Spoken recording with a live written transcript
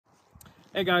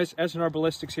Hey guys, SNR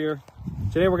Ballistics here.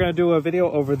 Today we're going to do a video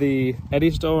over the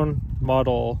Eddystone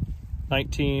model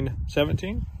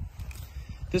 1917.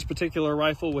 This particular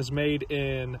rifle was made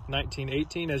in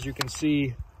 1918, as you can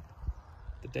see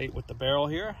the date with the barrel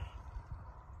here.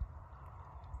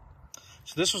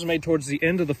 So this was made towards the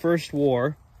end of the First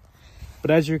War,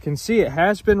 but as you can see it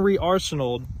has been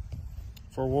re-arsenaled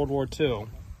for World War II.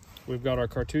 We've got our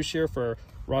cartouche here for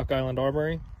Rock Island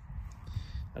Armory.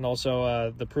 And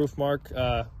also the proof mark,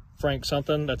 Frank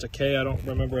something, that's a K, I don't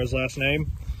remember his last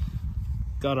name.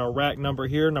 Got our rack number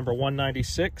here, number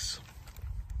 196.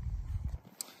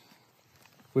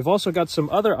 We've also got some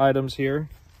other items here.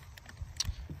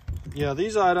 Yeah,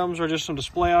 these items are just some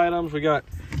display items. We got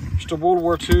just a World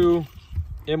War II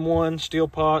M1 steel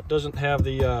pot. Doesn't have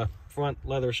the front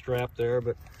leather strap there,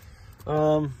 but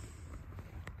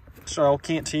so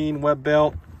canteen, web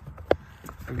belt.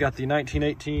 We've got the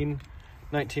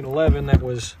 1911 that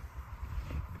was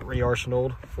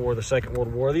re-arsenaled for the Second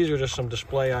World War. These are just some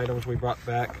display items we brought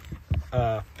back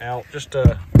out just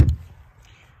to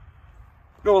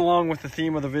go along with the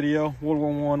theme of the video. World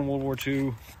War I, World War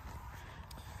II.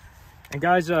 And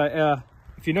guys,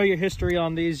 if you know your history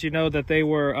on these, you know that they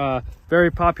were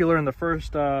very popular in the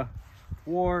First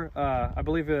War. I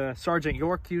believe Sergeant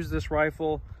York used this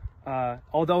rifle,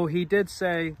 although he did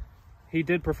say he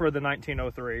did prefer the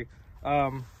 1903.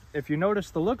 If you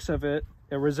notice the looks of it,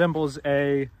 it resembles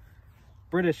a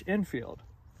British Enfield.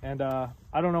 And I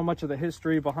don't know much of the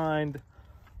history behind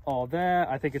all that.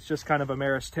 I think it's just kind of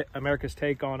America's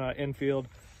take on Enfield,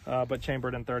 but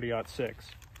chambered in 30-06.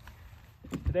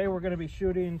 Today we're going to be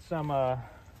shooting some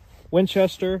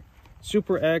Winchester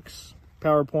Super X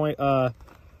PowerPoint.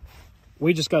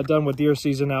 We just got done with deer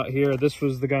season out here. This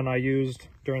was the gun I used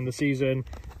during the season,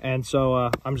 and so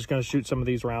I'm just going to shoot some of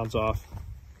these rounds off.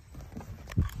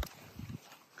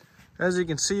 As you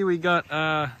can see, we got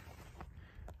a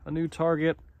new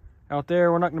target out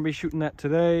there. We're not going to be shooting that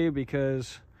today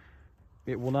because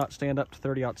it will not stand up to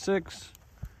 30-06.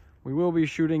 We will be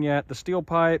shooting at the steel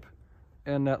pipe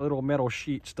and that little metal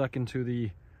sheet stuck into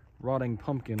the rotting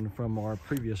pumpkin from our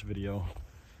previous video.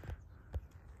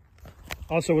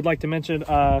 Also would like to mention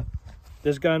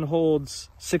this gun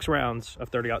holds 6 rounds of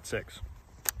 30-06.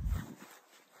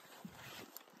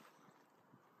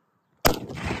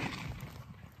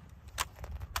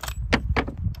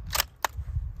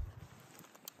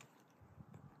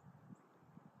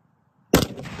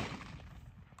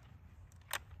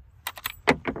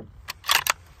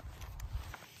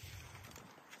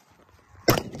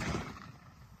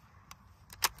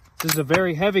 This is a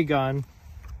very heavy gun,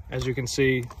 as you can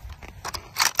see,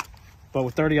 but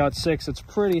with 30-06, it's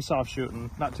pretty soft shooting,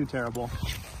 not too terrible.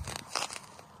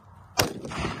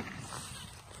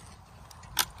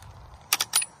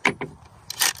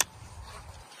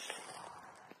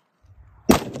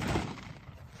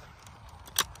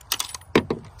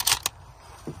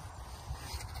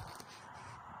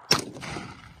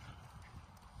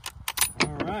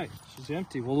 All right, she's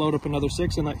empty. We'll load up another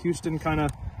 6 and let Houston kind of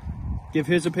give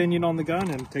his opinion on the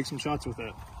gun and take some shots with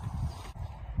it.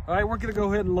 All right, we're gonna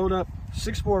go ahead and load up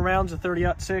 6 more rounds of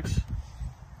 30-06.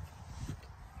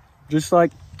 Just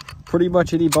like pretty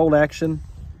much any bolt action,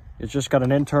 it's just got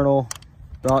an internal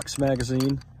Dox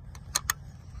magazine.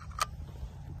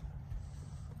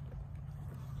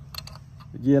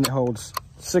 Again, it holds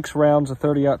 6 rounds of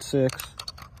 30-06.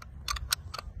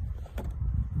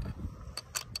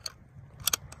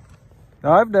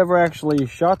 Now, I've never actually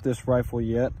shot this rifle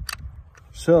yet,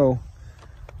 so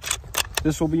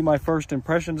this will be my first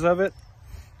impressions of it.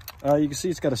 You can see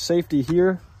it's got a safety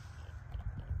here.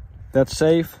 That's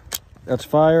safe. That's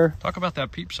fire. Talk about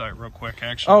that peep sight real quick,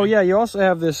 actually. Oh yeah, you also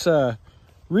have this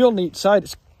real neat sight.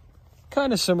 It's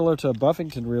kind of similar to a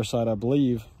Buffington rear sight, I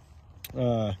believe.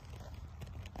 That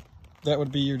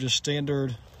would be your just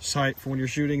standard sight for when you're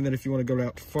shooting. Then if you want to go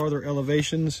out to farther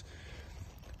elevations,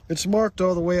 it's marked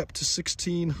all the way up to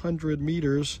 1,600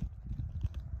 meters.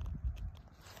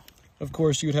 Of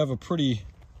course, you'd have a pretty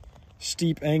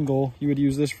steep angle. You would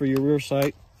use this for your rear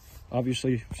sight.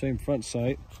 Obviously, same front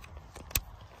sight.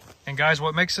 And guys,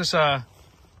 what makes this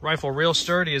rifle real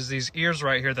sturdy is these ears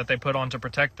right here that they put on to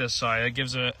protect this sight. It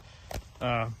gives it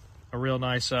a real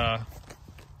nice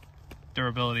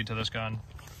durability to this gun.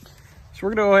 So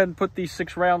we're gonna go ahead and put these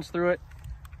 6 rounds through it,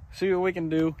 see what we can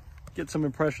do, get some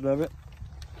impression of it.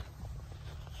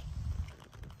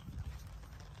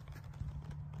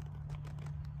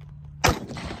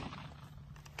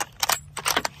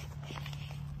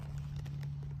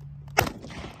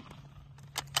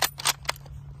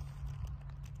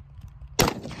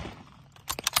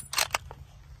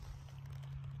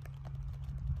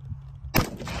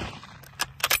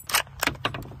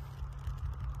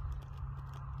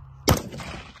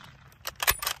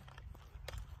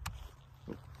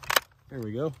 There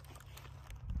we go.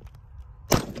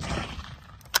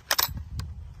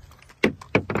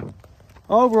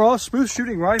 Overall, smooth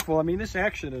shooting rifle. I mean, this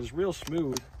action is real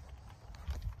smooth.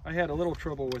 I had a little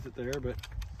trouble with it there, but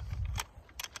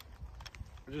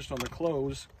just on the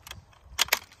close.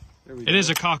 There we go. It is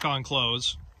a cock-on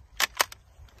close.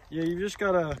 Yeah, you just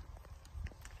gotta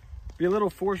be a little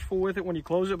forceful with it when you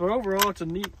close it, but overall, it's a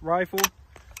neat rifle.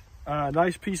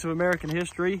 Nice piece of American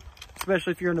history,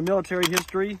 especially if you're in the military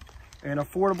history. An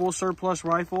affordable surplus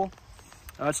rifle.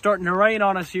 It's starting to rain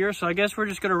on us here, so I guess we're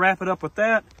just gonna wrap it up with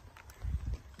that.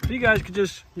 If you guys could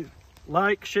just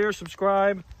like, share,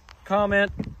 subscribe,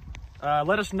 comment,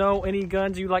 let us know any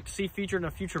guns you'd like to see featured in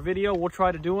a future video. We'll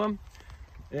try to do them.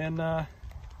 And yeah,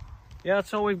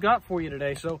 that's all we've got for you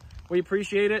today. So we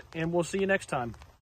appreciate it, and we'll see you next time.